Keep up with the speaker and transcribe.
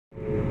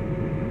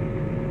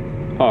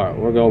Alright,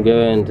 we're going to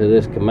go into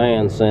this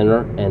command center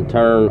and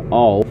turn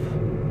off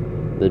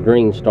the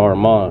Green Star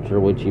monitor,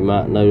 which you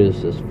might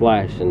notice is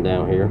flashing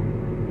down here.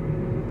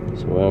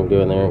 So we're going to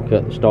go in there and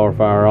cut the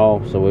Starfire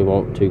off. So we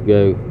want to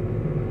go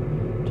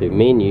to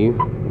menu,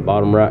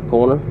 bottom right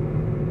corner,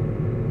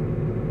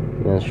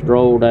 and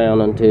stroll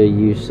down until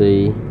you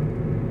see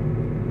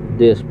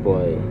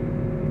display.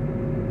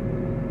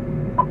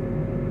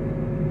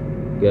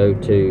 Go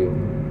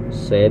to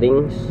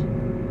settings,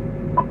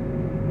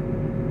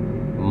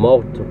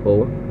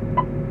 multiple,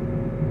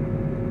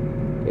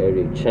 go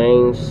to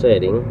change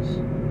settings,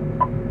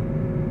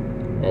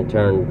 and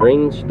turn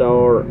Green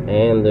Star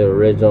and the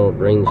original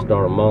Green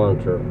Star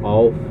monitor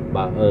off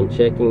by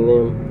unchecking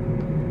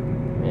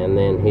them, and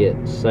then hit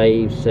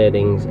save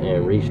settings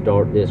and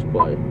restart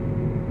display.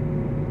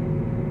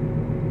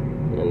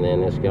 And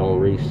then it's going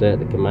to reset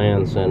the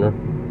command center.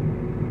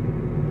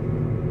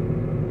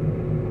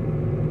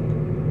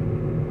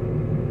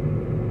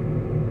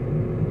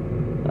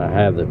 I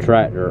have the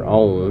tractor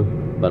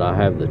on, but I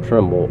have the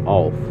Trimble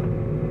off.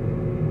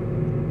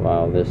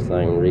 While this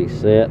thing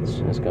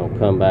resets, it's going to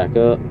come back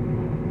up.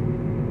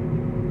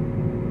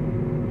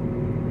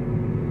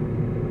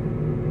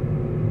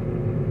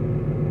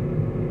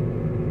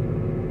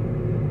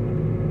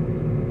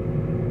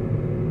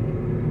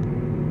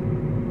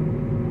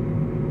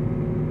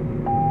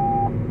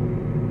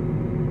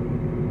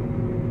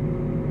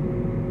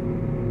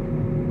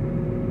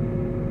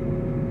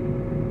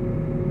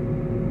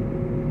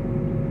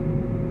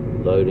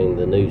 Loading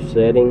the new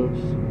settings,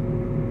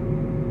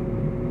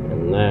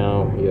 and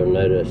now you'll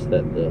notice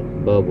that the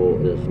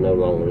bubble is no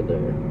longer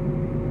there.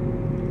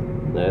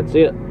 That's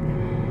it.